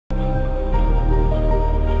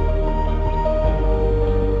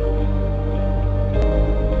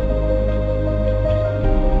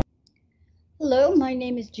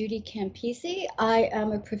name is Cdkn1a. I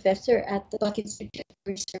am a professor at the Buck Institute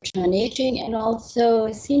for Research on Aging and also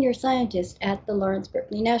a senior scientist at the Lawrence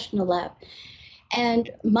Berkeley National Lab. And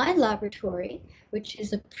my laboratory, which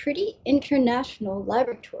is a pretty international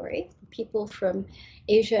laboratory, people from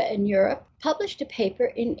Asia and Europe, published a paper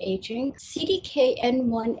in Aging.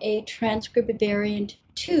 Cdkn1a transcript variant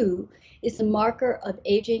 2 is a marker of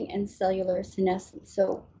aging and cellular senescence.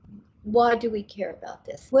 So why do we care about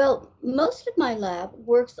this? Well, most of my lab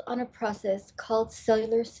works on a process called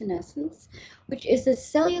cellular senescence, which is a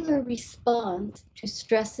cellular response to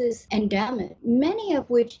stresses and damage, many of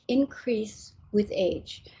which increase with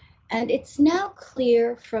age. And it's now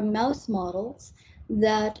clear from mouse models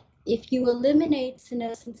that if you eliminate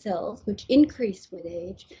senescent cells, which increase with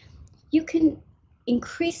age, you can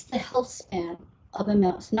increase the health span of a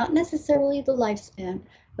mouse, not necessarily the lifespan,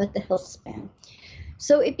 but the health span.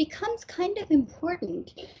 So it becomes kind of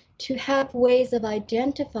important to have ways of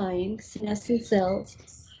identifying senescent cells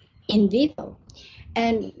in vivo.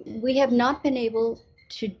 And we have not been able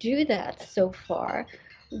to do that so far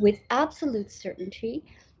with absolute certainty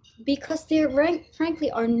because there, frankly,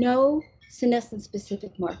 are no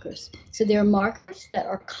senescent-specific markers. So there are markers that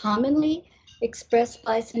are commonly expressed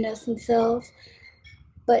by senescent cells,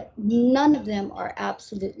 but none of them are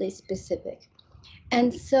absolutely specific.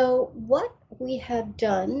 And so what we have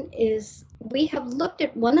done is we have looked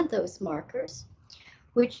at one of those markers,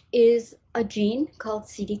 which is a gene called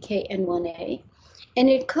Cdkn1a, and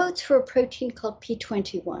it codes for a protein called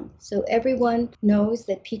p21. So everyone knows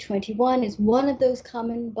that p21 is one of those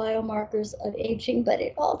common biomarkers of aging, but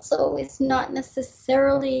it also is not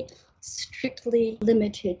necessarily strictly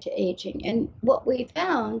limited to aging. And what we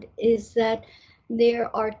found is that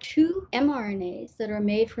there are two mRNAs that are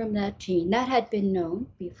made from that gene. That had been known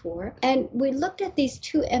before. And we looked at these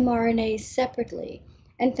two mRNAs separately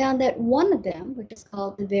and found that one of them, which is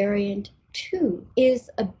called the variant 2, is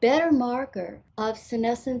a better marker of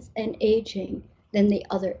senescence and aging than the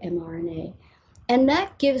other mRNA. And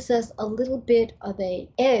that gives us a little bit of an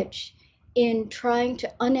edge in trying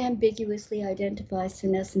to unambiguously identify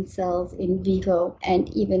senescent cells in vivo and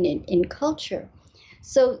even in culture.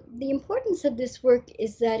 So the importance of this work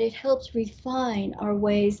is that it helps refine our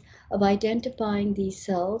ways of identifying these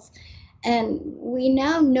cells. And we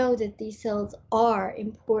now know that these cells are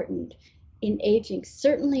important in aging,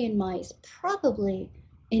 certainly in mice, probably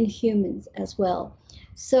in humans as well.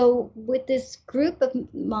 So with this group of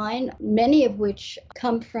mine, many of which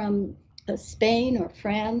come from Spain or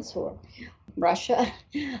France or Russia,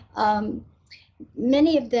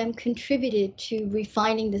 many of them contributed to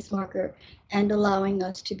refining this marker and allowing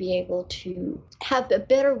us to be able to have a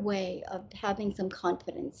better way of having some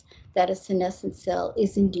confidence that a senescent cell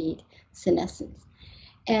is indeed senescent.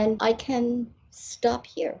 And I can stop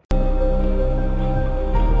here.